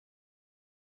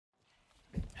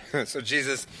So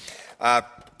Jesus,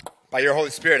 by your Holy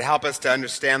Spirit, help us to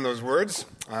understand those words.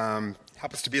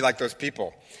 Help us to be like those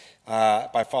people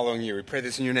by following you. We pray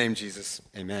this in your name, Jesus.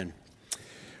 Amen.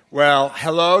 Well,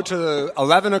 hello to the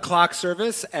 11 o'clock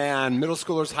service and middle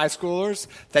schoolers, high schoolers.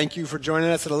 Thank you for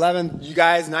joining us at 11. You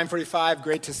guys, 9:45,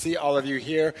 great to see all of you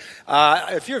here.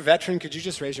 If you're a veteran, could you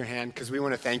just raise your hand? Because we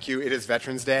want to thank you. It is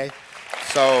Veterans Day.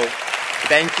 So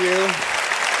thank you.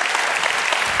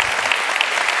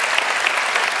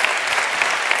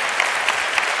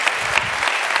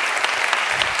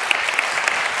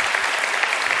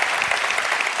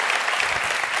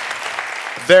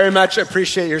 Very much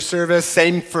appreciate your service.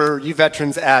 Same for you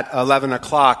veterans at 11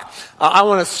 o'clock. I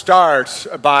want to start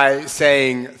by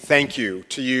saying thank you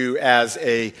to you as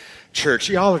a church.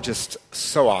 Y'all are just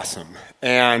so awesome.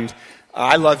 And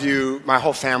I love you. My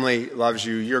whole family loves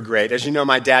you. You're great. As you know,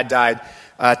 my dad died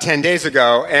 10 days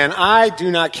ago. And I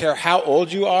do not care how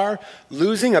old you are.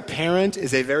 Losing a parent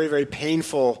is a very, very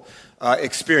painful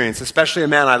experience, especially a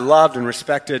man I loved and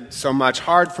respected so much.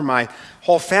 Hard for my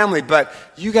whole family, but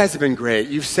you guys have been great.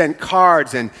 You've sent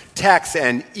cards and texts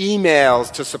and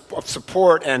emails to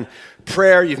support and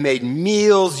prayer. You've made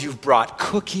meals. You've brought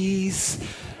cookies,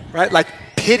 right? Like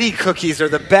pity cookies are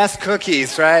the best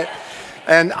cookies, right?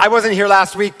 And I wasn't here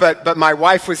last week, but my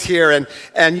wife was here,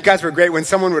 and you guys were great. When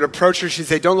someone would approach her, she'd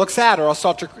say, "Don't look sad or I'll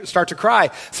start to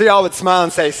cry." So y'all would smile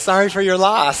and say, "Sorry for your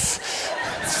loss."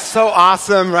 So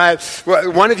awesome, right?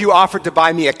 One of you offered to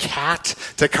buy me a cat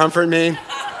to comfort me.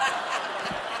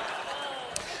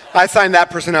 I signed that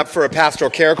person up for a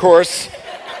pastoral care course.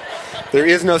 There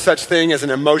is no such thing as an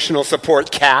emotional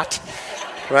support cat,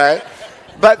 right?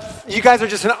 But you guys are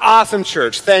just an awesome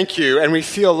church. Thank you. And we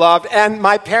feel loved. And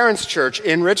my parents' church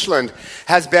in Richland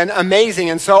has been amazing.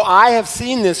 And so I have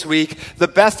seen this week the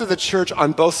best of the church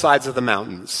on both sides of the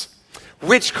mountains,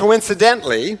 which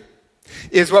coincidentally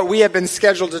is what we have been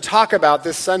scheduled to talk about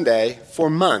this Sunday for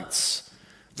months.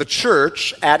 The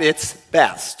church at its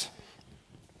best.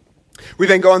 We've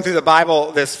been going through the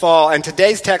Bible this fall, and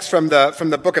today's text from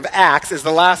the book of Acts is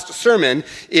the last sermon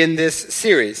in this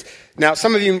series. Now,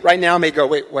 some of you right now may go,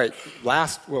 wait, what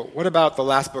about the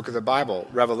last book of the Bible,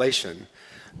 Revelation?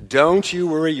 Don't you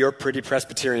worry your pretty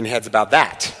Presbyterian heads about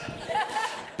that.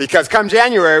 Because come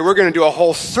January, we're going to do a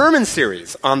whole sermon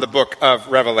series on the book of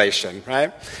Revelation,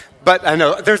 right? But I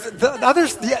know, there's the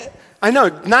others, I know,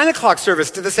 9 o'clock service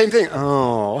did the same thing.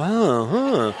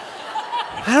 I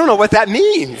don't know what that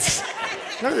means.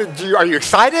 Are you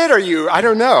excited? I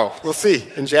don't know. We'll see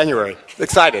in January.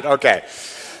 Excited, okay.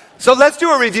 So let's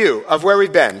do a review of where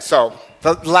we've been. So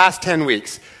the last 10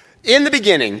 weeks. In the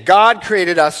beginning, God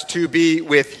created us to be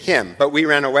with him, but we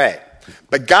ran away.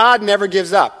 But God never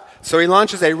gives up. So he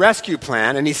launches a rescue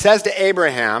plan, and he says to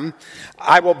Abraham,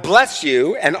 "I will bless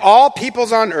you, and all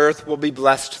peoples on earth will be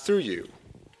blessed through you."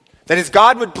 That is,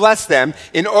 God would bless them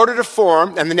in order to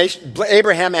form, and the nation,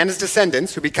 Abraham and his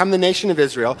descendants, who become the nation of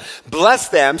Israel, bless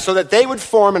them so that they would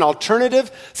form an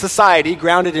alternative society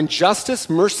grounded in justice,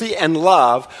 mercy, and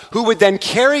love, who would then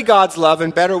carry God's love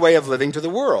and better way of living to the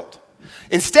world.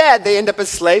 Instead, they end up as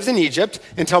slaves in Egypt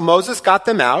until Moses got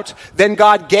them out. Then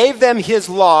God gave them his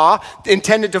law,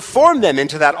 intended to form them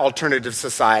into that alternative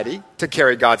society to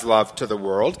carry God's love to the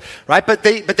world, right? But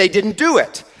they didn't do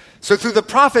it. So through the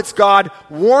prophets, God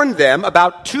warned them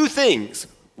about two things.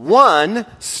 One,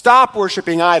 stop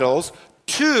worshiping idols.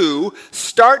 Two,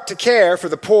 start to care for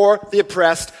the poor, the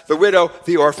oppressed, the widow,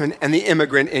 the orphan, and the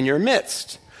immigrant in your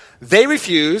midst. They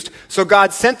refused, so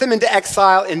God sent them into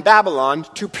exile in Babylon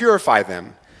to purify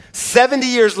them. 70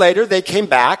 years later, they came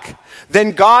back.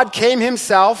 Then God came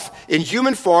himself in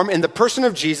human form in the person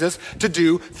of Jesus to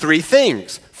do three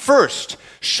things. First,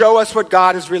 show us what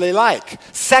God is really like.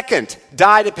 Second,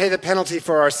 die to pay the penalty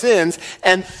for our sins.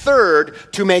 And third,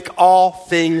 to make all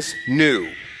things new.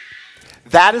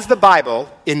 That is the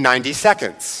Bible in 90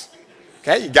 seconds.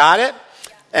 Okay, you got it?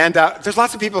 And there's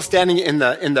lots of people standing in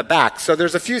the back. So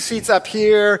there's a few seats up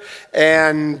here,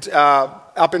 and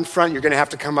up in front, you're going to have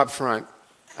to come up front.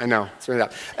 I know, it's really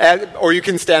tough. Or you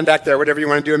can stand back there, whatever you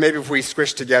want to do. And maybe if we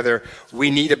squish together,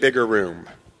 we need a bigger room.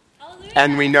 Hallelujah.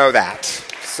 And we know that.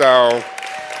 So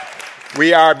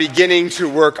we are beginning to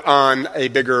work on a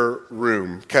bigger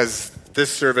room because this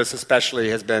service especially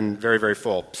has been very, very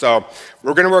full. So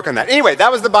we're going to work on that. Anyway, that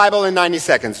was the Bible in 90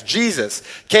 seconds. Jesus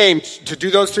came to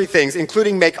do those three things,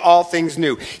 including make all things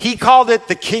new. He called it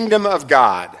the kingdom of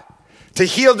God, to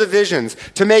heal divisions,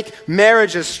 to make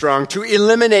marriages strong, to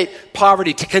eliminate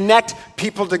poverty, to connect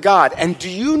people to God. And do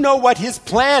you know what his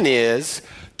plan is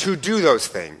to do those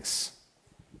things?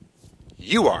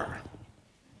 You are.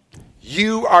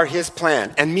 You are his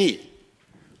plan, and me.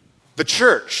 The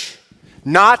church.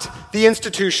 Not the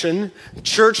institution,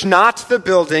 church not the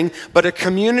building, but a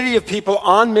community of people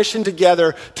on mission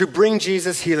together to bring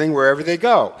Jesus healing wherever they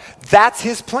go. That's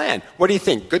his plan. What do you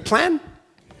think? Good plan?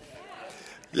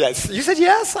 Yes. You said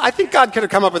yes? I think God could have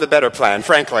come up with a better plan,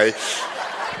 frankly.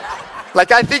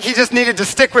 I think he just needed to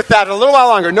stick with that a little while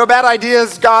longer. No bad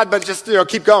ideas, God, but just,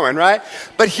 keep going, right?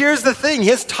 But here's the thing.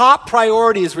 His top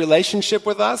priority is relationship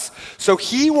with us. So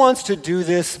he wants to do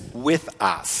this with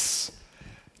us.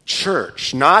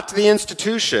 Church, not the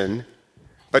institution,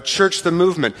 but church the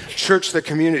movement, church the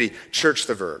community, church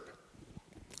the verb.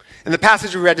 In the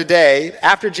passage we read today,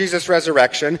 after Jesus'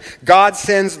 resurrection, God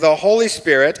sends the Holy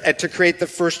Spirit to create the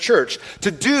first church, to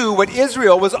do what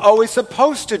Israel was always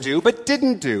supposed to do, but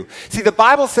didn't do. See, the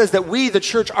Bible says that we, the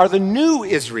church, are the new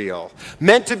Israel,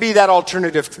 meant to be that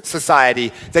alternative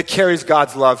society that carries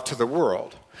God's love to the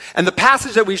world. And the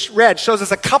passage that we read shows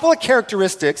us a couple of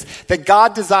characteristics that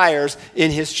God desires in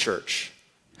his church.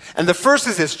 And the first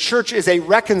is this: church is a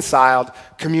reconciled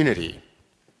community.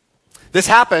 This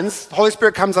happens, the Holy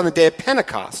Spirit comes on the day of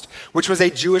Pentecost, which was a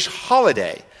Jewish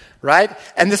holiday, right?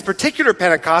 And this particular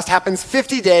Pentecost happens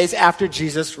 50 days after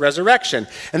Jesus' resurrection.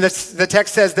 And the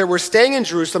text says there were staying in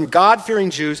Jerusalem God-fearing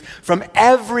Jews from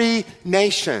every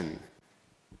nation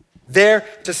there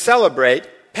to celebrate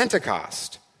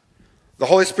Pentecost. The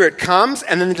Holy Spirit comes,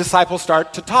 and then the disciples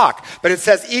start to talk. But it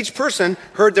says each person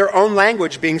heard their own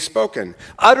language being spoken.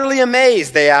 Utterly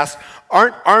amazed, they asked,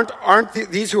 aren't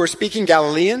these who are speaking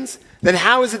Galileans? Then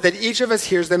how is it that each of us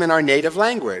hears them in our native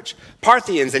language?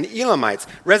 Parthians and Elamites,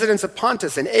 residents of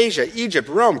Pontus and Asia, Egypt,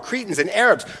 Rome, Cretans and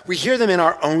Arabs, we hear them in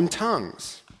our own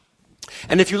tongues.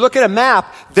 And if you look at a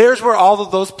map, there's where all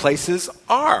of those places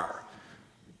are.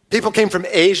 People came from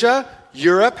Asia,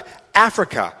 Europe,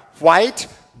 Africa, white,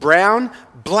 brown,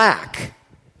 black.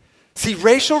 See,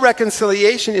 racial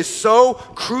reconciliation is so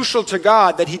crucial to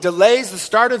God that he delays the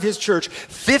start of his church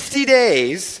 50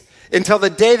 days until the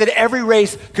day that every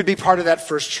race could be part of that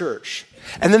first church.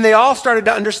 And then they all started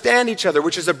to understand each other,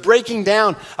 which is a breaking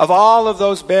down of all of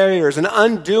those barriers, an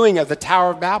undoing of the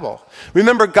Tower of Babel.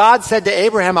 Remember, God said to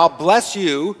Abraham, I'll bless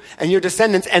you and your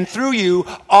descendants, and through you,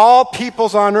 all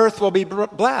peoples on earth will be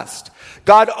blessed.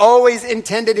 God always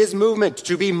intended his movement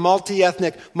to be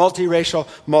multi-ethnic, multiracial,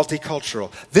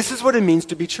 multicultural. This is what it means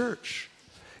to be church.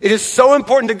 It is so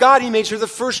important to God, he made sure the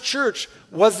first church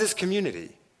was this community.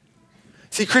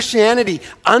 See, Christianity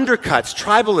undercuts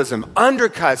tribalism,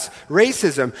 undercuts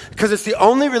racism, because it's the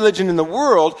only religion in the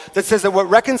world that says that what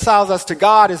reconciles us to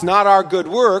God is not our good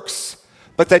works,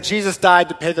 but that Jesus died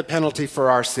to pay the penalty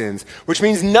for our sins, which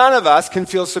means none of us can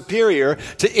feel superior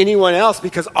to anyone else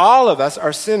because all of us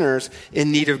are sinners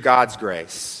in need of God's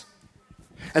grace.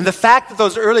 And the fact that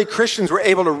those early Christians were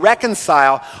able to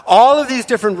reconcile all of these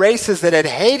different races that had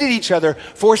hated each other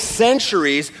for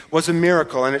centuries was a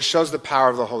miracle, and it shows the power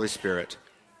of the Holy Spirit.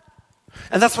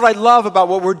 And that's what I love about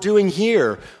what we're doing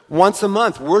here once a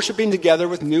month, worshiping together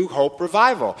with New Hope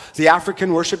Revival, the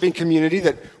African worshiping community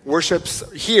that worships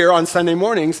here on Sunday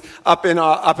mornings up in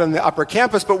the upper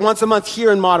campus. But once a month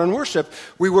here in Modern Worship,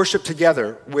 we worship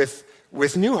together with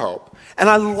New Hope. And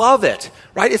I love it,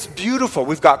 right? It's beautiful.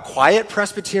 We've got quiet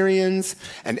Presbyterians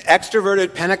and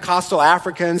extroverted Pentecostal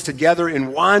Africans together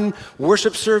in one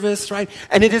worship service, right?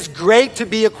 And it is great to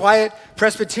be a quiet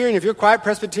Presbyterian. If you're a quiet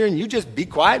Presbyterian, you just be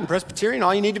quiet and Presbyterian,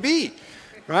 all you need to be,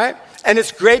 right? And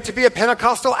it's great to be a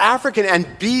Pentecostal African and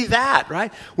be that,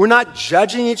 right? We're not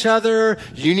judging each other.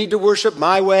 You need to worship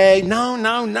my way.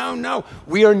 No.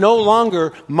 We are no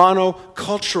longer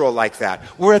monocultural like that.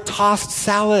 We're a tossed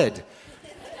salad.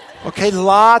 Okay,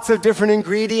 lots of different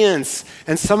ingredients.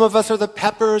 And some of us are the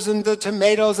peppers and the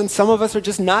tomatoes, and some of us are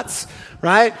just nuts,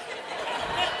 right?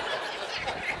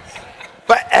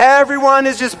 But everyone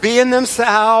is just being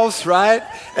themselves, right?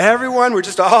 We're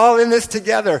just all in this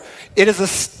together. It is a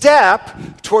step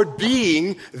toward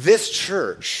being this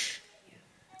church.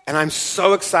 And I'm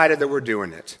so excited that we're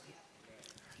doing it.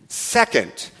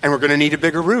 Second, and we're going to need a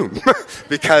bigger room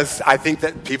because I think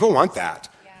that people want that.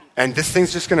 And this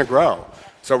thing's just going to grow.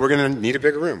 So we're going to need a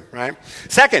bigger room, right?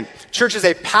 Second, church is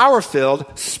a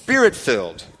power-filled,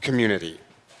 spirit-filled community.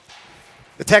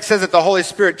 The text says that the Holy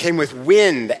Spirit came with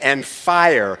wind and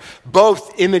fire,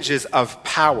 both images of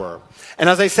power. And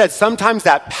as I said, sometimes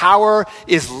that power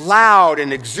is loud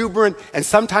and exuberant, and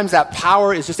sometimes that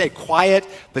power is just a quiet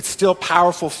but still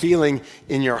powerful feeling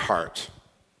in your heart.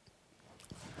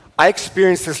 I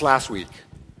experienced this last week.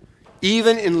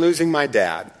 even in losing my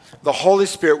dad, the Holy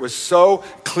Spirit was so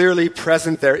clearly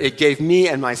present there. It gave me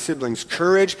and my siblings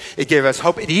courage. It gave us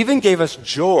hope. It even gave us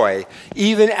joy,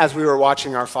 even as we were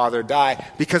watching our father die,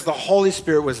 because the Holy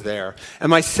Spirit was there.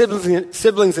 And my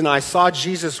siblings and I saw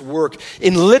Jesus work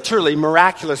in literally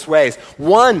miraculous ways.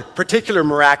 One particular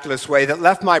miraculous way that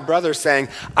left my brother saying,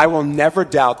 I will never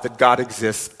doubt that God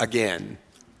exists again.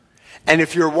 And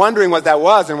if you're wondering what that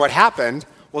was and what happened,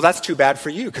 well, that's too bad for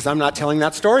you, because I'm not telling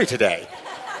that story today.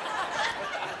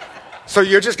 So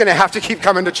you're just going to have to keep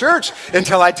coming to church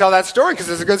until I tell that story, because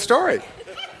it's a good story.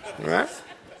 All right?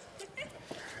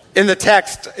 In the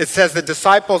text, it says the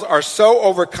disciples are so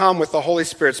overcome with the Holy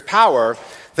Spirit's power,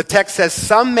 the text says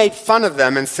some made fun of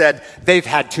them and said they've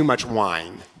had too much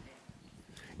wine.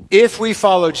 If we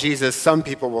follow Jesus, some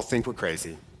people will think we're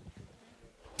crazy.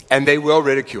 And they will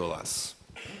ridicule us.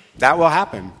 That will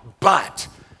happen. But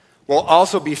we'll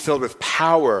also be filled with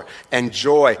power and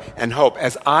joy and hope,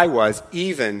 as I was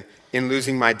even in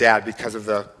losing my dad because of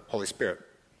the Holy Spirit.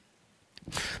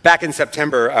 Back in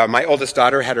September, my oldest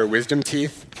daughter had her wisdom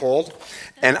teeth pulled,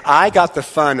 and I got the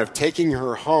fun of taking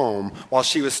her home while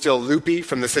she was still loopy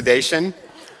from the sedation,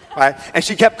 right? And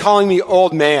she kept calling me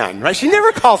old man, right? She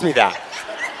never calls me that.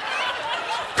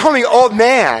 Call me old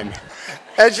man.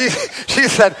 And she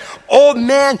said, old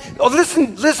man, oh,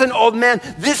 listen, old man,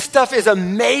 this stuff is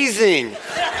amazing.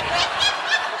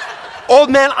 Old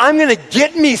man, I'm going to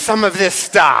get me some of this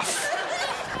stuff.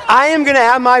 I am going to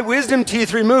have my wisdom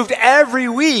teeth removed every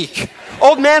week.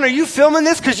 Old man, are you filming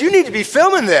this? Because you need to be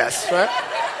filming this, right?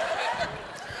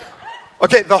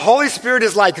 Okay, the Holy Spirit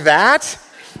is like that,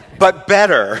 but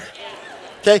better.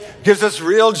 Okay, gives us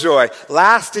real joy,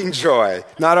 lasting joy,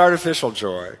 not artificial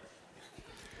joy.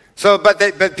 So, but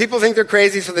people think they're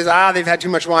crazy, so they say, they've had too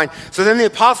much wine. So then the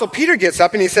Apostle Peter gets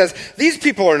up and he says, these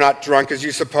people are not drunk as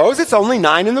you suppose. It's only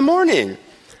 9 a.m.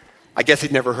 I guess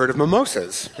he'd never heard of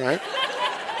mimosas, right?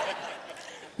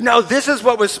 No, this is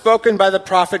what was spoken by the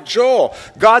prophet Joel.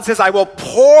 God says, I will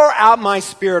pour out my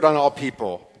spirit on all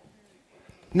people.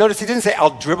 Notice he didn't say,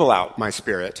 I'll dribble out my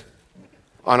spirit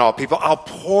on all people. I'll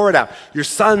pour it out. Your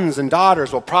sons and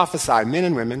daughters will prophesy, men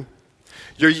and women.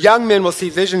 Your young men will see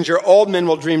visions. Your old men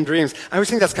will dream dreams. I always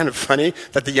think that's kind of funny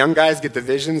that the young guys get the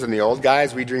visions and the old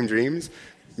guys, we dream dreams.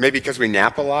 Maybe because we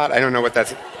nap a lot. I don't know what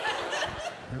that's...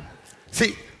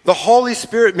 See, the Holy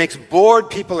Spirit makes bored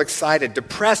people excited,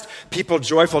 depressed people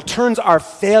joyful, turns our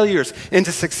failures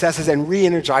into successes, and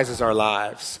re-energizes our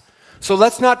lives. So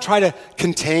let's not try to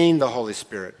contain the Holy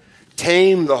Spirit,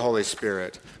 tame the Holy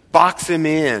Spirit, box him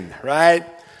in, right?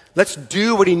 Let's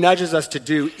do what he nudges us to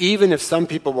do, even if some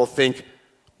people will think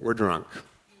we're drunk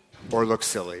or look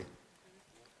silly.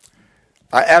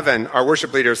 Evan, our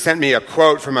worship leader, sent me a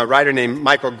quote from a writer named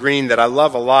Michael Green that I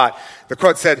love a lot. The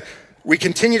quote said, we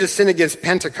continue to sin against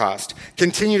Pentecost,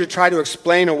 continue to try to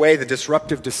explain away the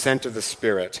disruptive descent of the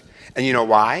Spirit. And you know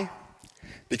why?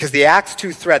 Because the Acts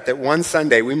 2 threat that one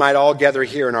Sunday we might all gather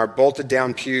here in our bolted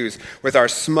down pews with our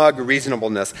smug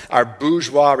reasonableness, our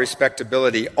bourgeois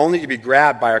respectability, only to be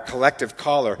grabbed by our collective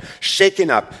collar,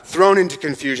 shaken up, thrown into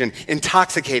confusion,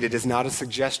 intoxicated is not a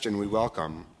suggestion we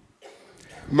welcome.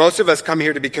 Most of us come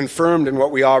here to be confirmed in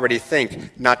what we already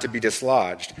think, not to be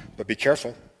dislodged. But be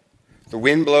careful. The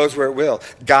wind blows where it will.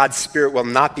 God's Spirit will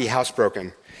not be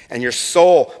housebroken. And your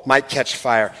soul might catch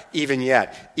fire even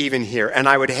yet, even here. And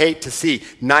I would hate to see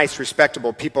nice,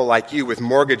 respectable people like you with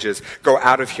mortgages go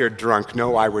out of here drunk.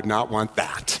 No, I would not want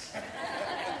that.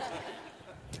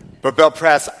 But Bell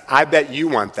Press, I bet you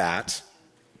want that.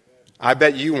 I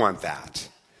bet you want that.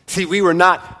 See, we were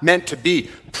not meant to be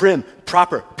prim,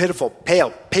 proper, pitiful,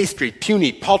 pale, pastry,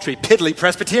 puny, paltry, piddly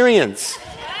Presbyterians.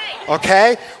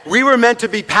 Okay? We were meant to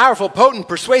be powerful, potent,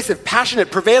 persuasive,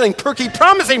 passionate, prevailing, perky,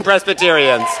 promising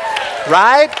Presbyterians.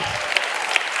 Right?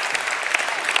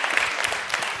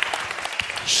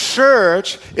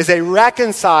 Church is a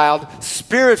reconciled,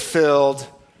 spirit-filled,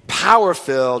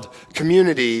 power-filled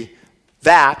community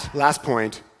that, last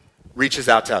point, reaches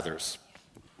out to others.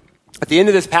 At the end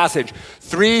of this passage,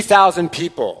 3,000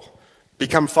 people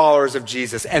become followers of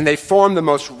Jesus, and they form the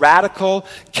most radical,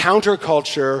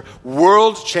 counterculture,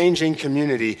 world-changing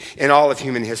community in all of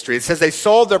human history. It says they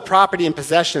sold their property and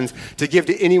possessions to give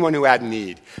to anyone who had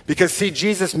need. Because, see,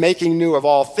 Jesus making new of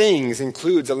all things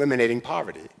includes eliminating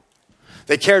poverty.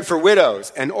 They cared for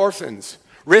widows and orphans,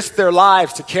 risked their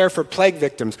lives to care for plague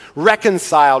victims,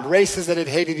 reconciled races that had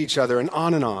hated each other, and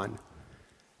on and on.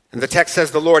 And the text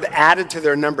says the Lord added to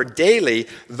their number daily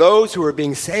those who were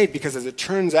being saved, because as it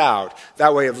turns out,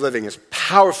 that way of living is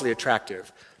powerfully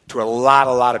attractive to a lot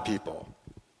of people.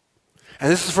 And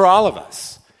this is for all of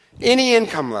us. Any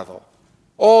income level,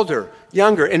 older,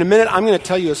 younger. In a minute, I'm going to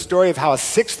tell you a story of how a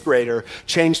sixth grader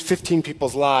changed 15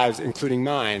 people's lives, including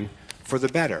mine, for the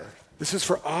better. This is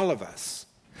for all of us.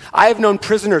 I have known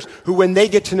prisoners who, when they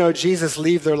get to know Jesus,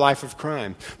 leave their life of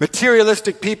crime.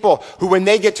 Materialistic people who, when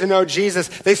they get to know Jesus,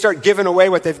 they start giving away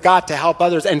what they've got to help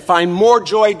others and find more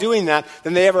joy doing that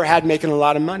than they ever had making a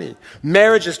lot of money.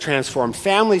 Marriages transformed,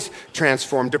 families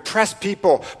transformed, depressed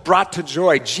people brought to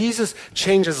joy. Jesus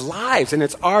changes lives, and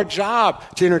it's our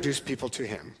job to introduce people to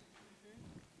him.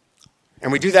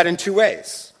 And we do that in two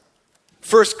ways.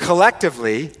 First,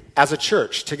 collectively, as a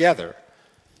church, together.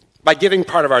 By giving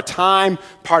part of our time,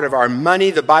 part of our money.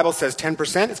 The Bible says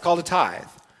 10%. It's called a tithe.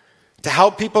 To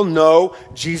help people know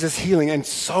Jesus' healing. And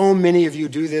so many of you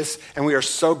do this, and we are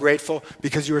so grateful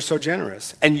because you are so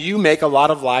generous. And you make a lot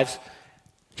of lives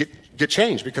get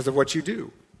changed because of what you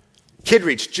do. Kid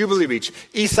Reach, Jubilee Reach,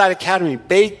 Eastside Academy,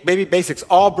 Baby Basics,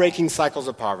 all breaking cycles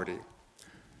of poverty.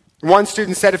 One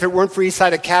student said, if it weren't for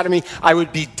Eastside Academy, I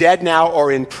would be dead now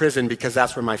or in prison because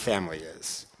that's where my family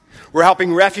is. We're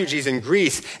helping refugees in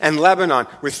Greece and Lebanon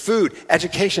with food,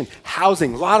 education,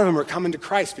 housing. A lot of them are coming to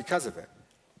Christ because of it.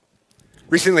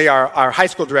 Recently, our high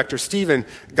school director, Stephen,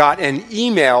 got an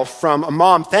email from a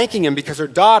mom thanking him because her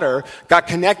daughter got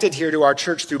connected here to our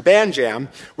church through Band Jam,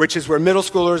 which is where middle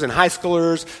schoolers and high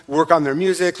schoolers work on their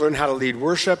music, learn how to lead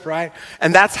worship, right?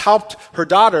 And that's helped her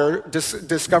daughter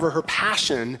discover her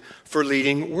passion for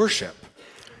leading worship.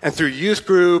 And through youth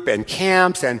group and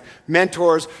camps and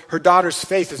mentors, her daughter's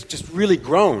faith has just really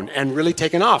grown and really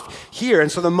taken off here.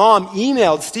 And so the mom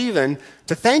emailed Stephen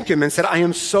to thank him and said, I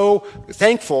am so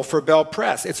thankful for Bell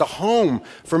Press. It's a home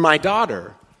for my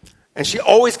daughter. And she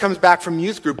always comes back from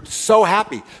youth group so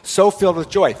happy, so filled with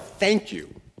joy. Thank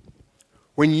you.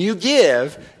 When you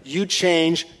give, you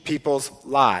change people's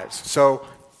lives. So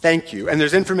thank you. And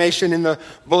there's information in the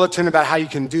bulletin about how you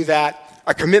can do that.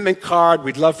 A commitment card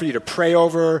we'd love for you to pray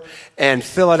over and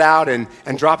fill it out and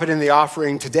drop it in the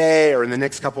offering today or in the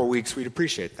next couple of weeks. We'd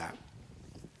appreciate that.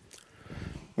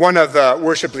 One of the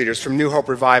worship leaders from New Hope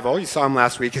Revival, you saw him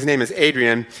last week, his name is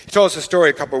Adrian. He told us a story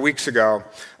a couple of weeks ago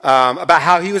about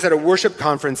how he was at a worship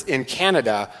conference in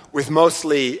Canada with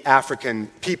mostly African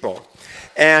people.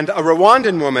 And a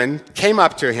Rwandan woman came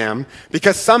up to him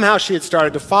because somehow she had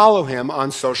started to follow him on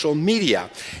social media.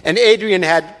 And Adrian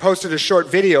had posted a short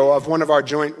video of one of our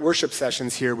joint worship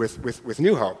sessions here with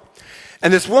New Hope.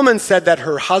 And this woman said that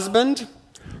her husband,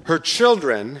 her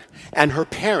children, and her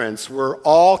parents were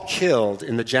all killed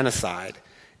in the genocide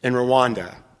in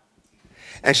Rwanda.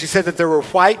 And she said that there were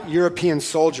white European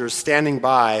soldiers standing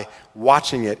by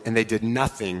watching it, and they did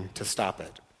nothing to stop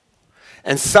it.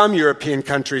 And some European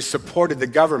countries supported the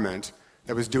government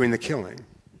that was doing the killing.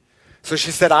 So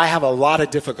she said, I have a lot of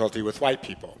difficulty with white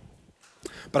people.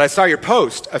 But I saw your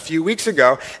post a few weeks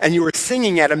ago, and you were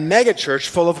singing at a megachurch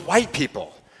full of white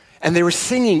people. And they were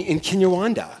singing in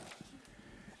Kinyarwanda.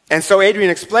 And so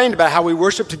Adrian explained about how we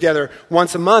worship together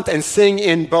once a month and sing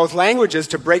in both languages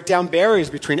to break down barriers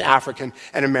between African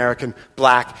and American,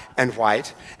 black and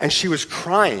white. And she was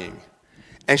crying.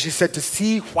 And she said, to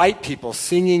see white people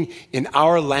singing in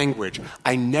our language,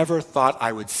 I never thought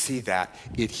I would see that.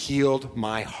 It healed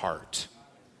my heart.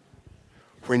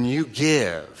 When you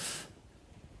give,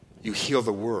 you heal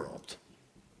the world.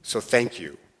 So thank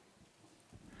you.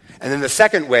 And then the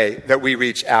second way that we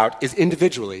reach out is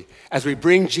individually, as we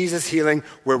bring Jesus' healing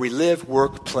where we live,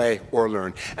 work, play, or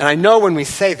learn. And I know when we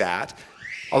say that,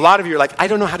 a lot of you are like, I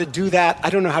don't know how to do that. I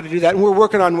don't know how to do that. And we're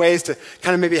working on ways to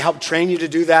kind of maybe help train you to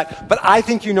do that. But I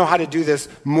think you know how to do this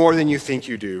more than you think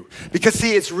you do. Because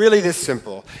see, it's really this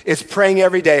simple. It's praying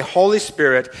every day, Holy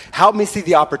Spirit, help me see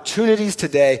the opportunities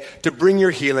today to bring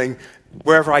your healing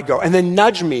wherever I go. And then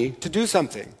nudge me to do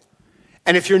something.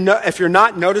 And if you're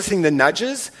not noticing the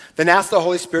nudges, then ask the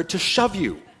Holy Spirit to shove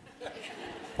you.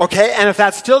 Okay? And if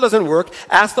that still doesn't work,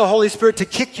 ask the Holy Spirit to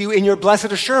kick you in your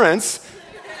blessed assurance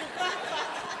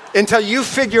until you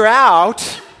figure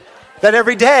out that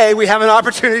every day we have an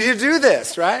opportunity to do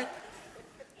this, right?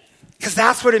 Because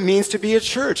that's what it means to be a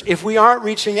church. If we aren't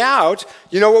reaching out,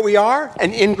 you know what we are?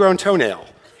 An ingrown toenail,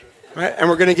 right? And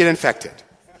we're going to get infected.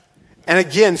 And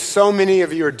again, so many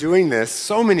of you are doing this.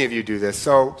 So many of you do this.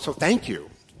 So thank you.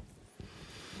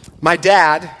 My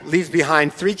dad leaves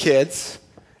behind 3 kids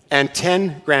and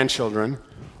 10 grandchildren,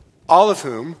 all of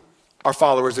whom are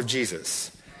followers of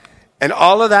Jesus. And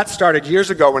all of that started years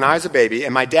ago when I was a baby,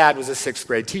 and my dad was a 6th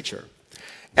grade teacher.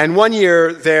 And one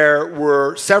year, there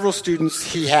were several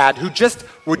students he had who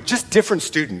were just different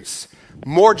students.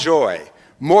 More joy,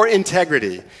 more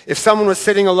integrity. If someone was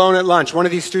sitting alone at lunch, one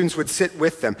of these students would sit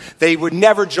with them. They would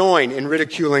never join in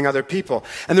ridiculing other people.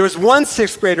 And there was one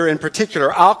sixth grader in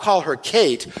particular, I'll call her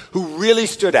Kate, who really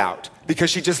stood out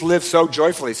because she just lived so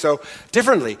joyfully, so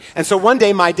differently. And so one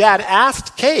day my dad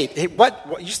asked Kate, hey,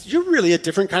 you're really a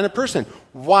different kind of person.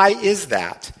 Why is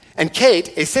that? And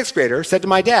Kate, a sixth grader, said to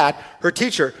my dad, her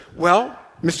teacher, well,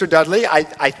 Mr. Dudley,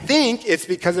 I think it's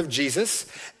because of Jesus,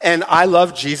 and I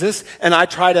love Jesus, and I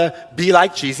try to be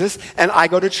like Jesus, and I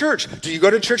go to church. Do you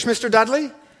go to church, Mr.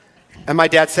 Dudley? And my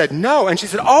dad said, no. And she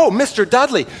said, oh, Mr.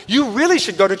 Dudley, you really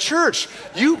should go to church.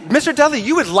 Mr. Dudley,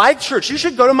 you would like church. You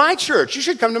should go to my church. You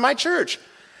should come to my church.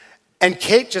 And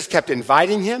Kate just kept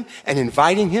inviting him and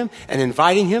inviting him and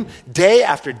inviting him day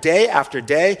after day after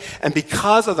day. And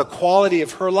because of the quality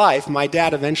of her life, my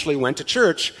dad eventually went to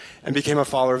church and became a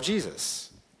follower of Jesus.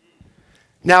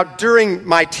 Now, during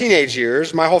my teenage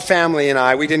years, my whole family and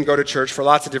I, we didn't go to church for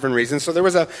lots of different reasons, so there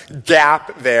was a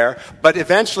gap there. But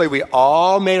eventually, we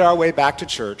all made our way back to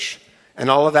church,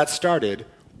 and all of that started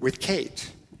with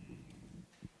Kate,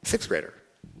 sixth grader.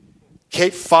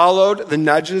 Kate followed the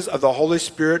nudges of the Holy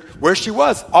Spirit where she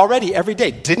was already every day.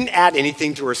 Didn't add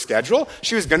anything to her schedule.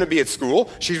 She was going to be at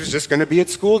school. She was just going to be at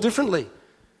school differently.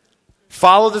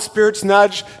 Follow the Spirit's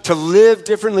nudge to live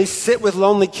differently, sit with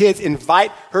lonely kids, invite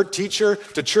her teacher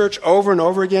to church over and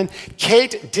over again.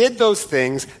 Kate did those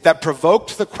things that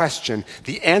provoked the question,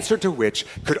 the answer to which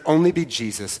could only be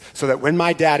Jesus, so that when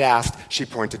my dad asked, she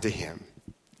pointed to him.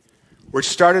 Which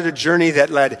started a journey that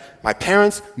led my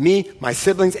parents, me, my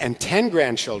siblings, and 10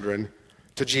 grandchildren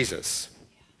to Jesus.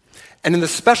 And in the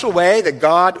special way that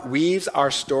God weaves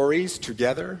our stories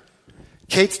together,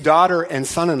 Kate's daughter and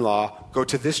son-in-law go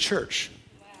to this church.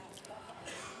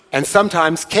 And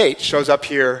sometimes Kate shows up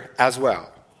here as well.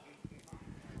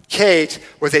 Kate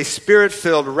was a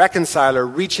spirit-filled reconciler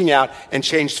reaching out and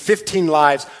changed 15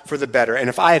 lives for the better. And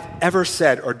if I have ever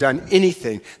said or done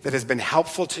anything that has been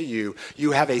helpful to you,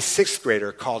 you have a sixth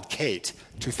grader called Kate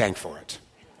to thank for it.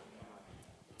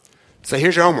 So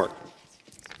here's your homework.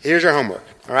 Here's your homework,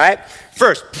 all right?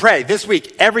 First, pray this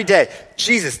week, every day.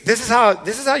 Jesus, this is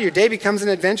how your day becomes an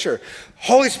adventure.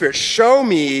 Holy Spirit, show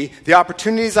me the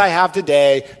opportunities I have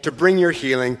today to bring your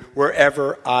healing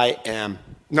wherever I am.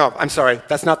 No, I'm sorry,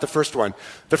 that's not the first one.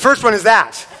 The first one is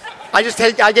that. I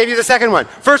gave you the second one.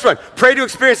 First one, pray to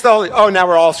experience the Holy... Oh, now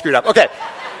we're all screwed up. Okay.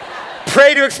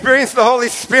 Pray to experience the Holy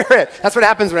Spirit. That's what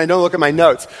happens when I don't look at my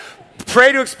notes.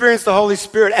 Pray to experience the Holy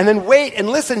Spirit, and then wait and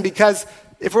listen, because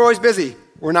if we're always busy,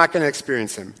 we're not going to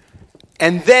experience him.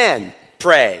 And then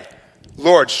pray,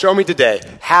 Lord, show me today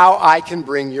how I can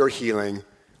bring your healing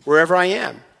wherever I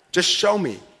am. Just show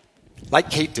me,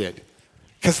 like Kate did.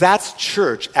 Because that's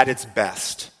church at its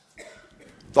best.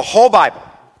 The whole Bible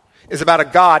is about a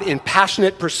God in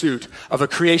passionate pursuit of a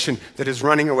creation that is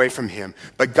running away from him.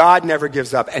 But God never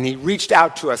gives up, and he reached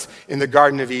out to us in the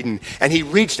Garden of Eden, and he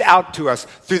reached out to us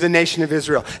through the nation of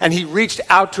Israel, and he reached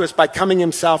out to us by coming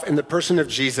himself in the person of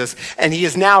Jesus, and he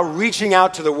is now reaching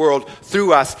out to the world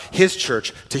through us, his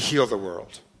church, to heal the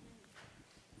world.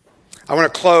 I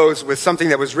want to close with something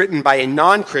that was written by a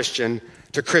non-Christian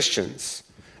to Christians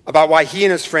about why he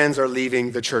and his friends are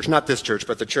leaving the church. Not this church,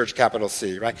 but the church, capital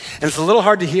C, right? And it's a little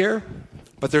hard to hear,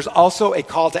 but there's also a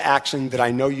call to action that I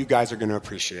know you guys are going to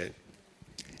appreciate.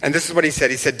 And this is what he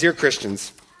said. He said, "Dear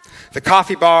Christians, the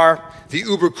coffee bar, the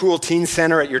uber cool teen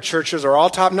center at your churches are all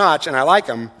top notch, and I like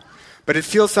them, but it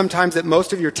feels sometimes that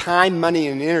most of your time, money,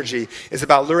 and energy is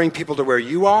about luring people to where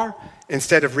you are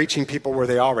instead of reaching people where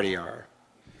they already are.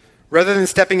 Rather than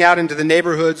stepping out into the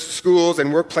neighborhoods, schools, and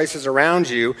workplaces around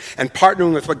you and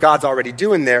partnering with what God's already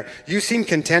doing there, you seem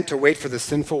content to wait for the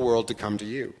sinful world to come to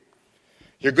you.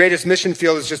 Your greatest mission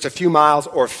field is just a few miles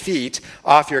or feet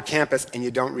off your campus, and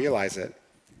you don't realize it.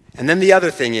 And then the other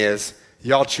thing is,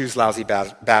 y'all choose lousy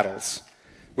battles.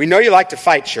 We know you like to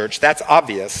fight, church. That's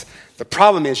obvious. The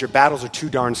problem is your battles are too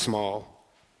darn small.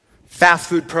 Fast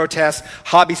food protests,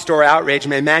 hobby store outrage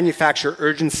may manufacture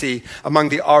urgency among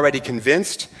the already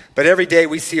convinced, but every day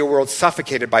we see a world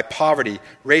suffocated by poverty,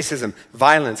 racism,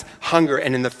 violence, hunger,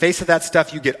 and in the face of that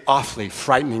stuff, you get awfully,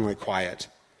 frighteningly quiet.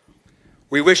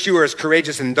 We wish you were as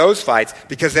courageous in those fights,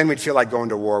 because then we'd feel like going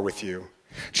to war with you.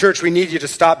 Church, we need you to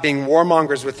stop being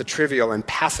warmongers with the trivial and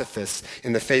pacifists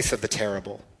in the face of the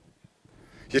terrible.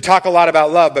 You talk a lot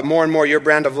about love, but more and more your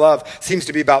brand of love seems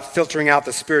to be about filtering out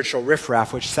the spiritual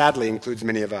riffraff, which sadly includes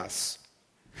many of us.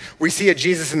 We see a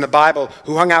Jesus in the Bible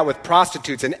who hung out with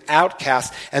prostitutes and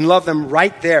outcasts and loved them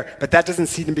right there, but that doesn't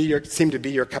seem to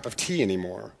be your cup of tea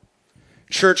anymore.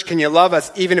 Church, can you love us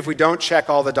even if we don't check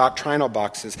all the doctrinal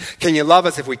boxes? Can you love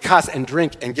us if we cuss and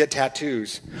drink and get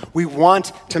tattoos? We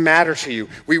want to matter to you.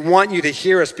 We want you to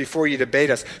hear us before you debate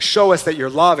us. Show us that your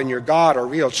love and your God are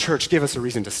real. Church, give us a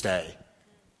reason to stay.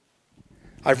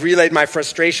 I've relayed my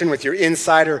frustration with your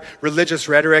insider religious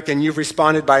rhetoric, and you've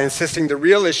responded by insisting the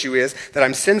real issue is that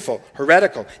I'm sinful,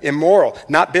 heretical, immoral,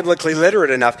 not biblically literate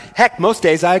enough. Heck, most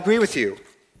days I agree with you.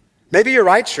 Maybe you're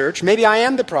right, church. Maybe I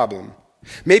am the problem.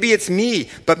 Maybe it's me,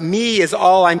 but me is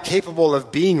all I'm capable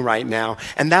of being right now.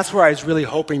 And that's where I was really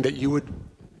hoping that you would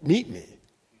meet me.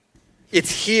 It's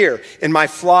here in my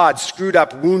flawed, screwed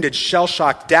up, wounded,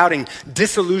 shell-shocked, doubting,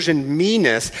 disillusioned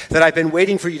meanness that I've been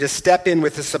waiting for you to step in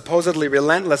with the supposedly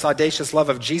relentless, audacious love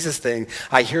of Jesus thing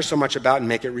I hear so much about and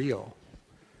make it real.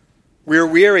 We're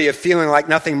weary of feeling like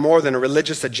nothing more than a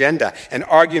religious agenda, an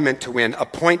argument to win, a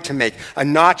point to make, a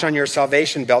notch on your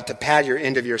salvation belt to pad your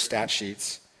end of your stat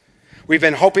sheets. We've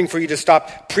been hoping for you to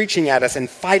stop preaching at us and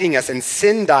fighting us and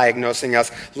sin diagnosing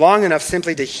us long enough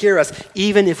simply to hear us,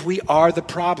 even if we are the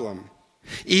problem.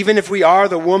 Even if we are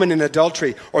the woman in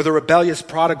adultery or the rebellious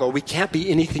prodigal, we can't be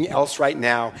anything else right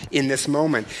now in this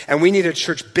moment. And we need a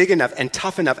church big enough and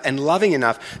tough enough and loving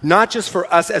enough, not just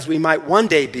for us as we might one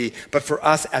day be, but for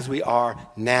us as we are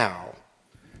now.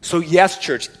 So yes,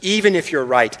 church, even if you're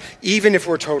right, even if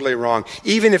we're totally wrong,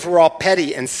 even if we're all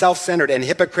petty and self-centered and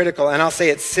hypocritical, and I'll say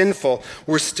it's sinful,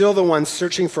 we're still the ones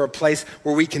searching for a place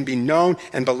where we can be known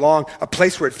and belong, a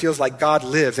place where it feels like God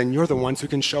lives, and you're the ones who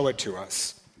can show it to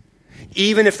us.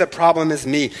 Even if the problem is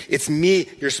me, it's me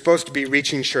you're supposed to be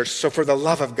reaching, church. So for the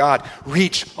love of God,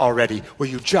 reach already. Will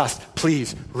you just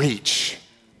please reach?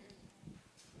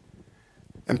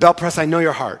 And Bell Press, I know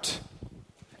your heart.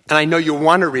 And I know you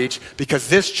want to reach because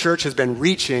this church has been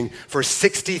reaching for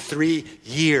 63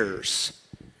 years.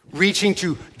 Reaching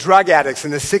to drug addicts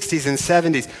in the 60s and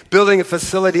 70s, building a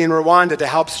facility in Rwanda to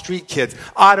help street kids,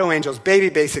 Auto Angels, Baby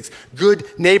Basics, Good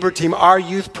Neighbor Team, our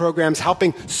youth programs,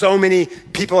 helping so many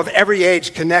people of every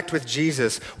age connect with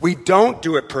Jesus. We don't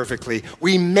do it perfectly.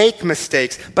 We make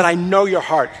mistakes, but I know your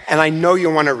heart, and I know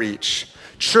you want to reach.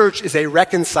 Church is a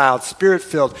reconciled,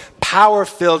 spirit-filled,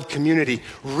 power-filled community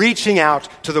reaching out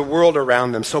to the world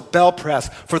around them. So Bell Press,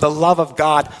 for the love of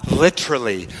God,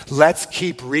 literally, let's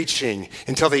keep reaching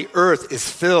until the earth is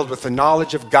filled with the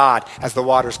knowledge of God as the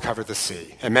waters cover the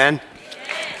sea. Amen?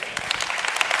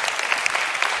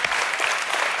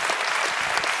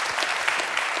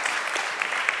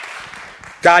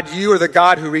 God, you are the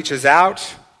God who reaches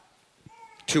out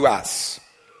to us.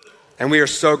 And we are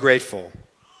so grateful.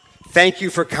 Thank you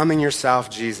for coming yourself,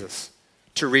 Jesus,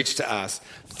 to reach to us.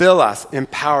 Fill us,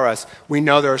 empower us. We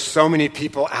know there are so many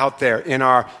people out there in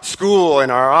our school,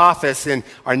 in our office, in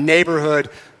our neighborhood,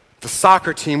 the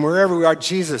soccer team, wherever we are.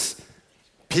 Jesus,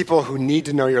 people who need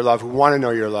to know your love, who want to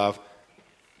know your love,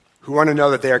 who want to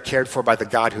know that they are cared for by the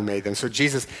God who made them. So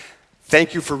Jesus,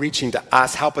 thank you for reaching to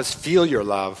us. Help us feel your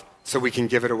love so we can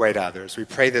give it away to others. We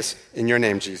pray this in your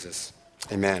name, Jesus.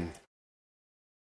 Amen.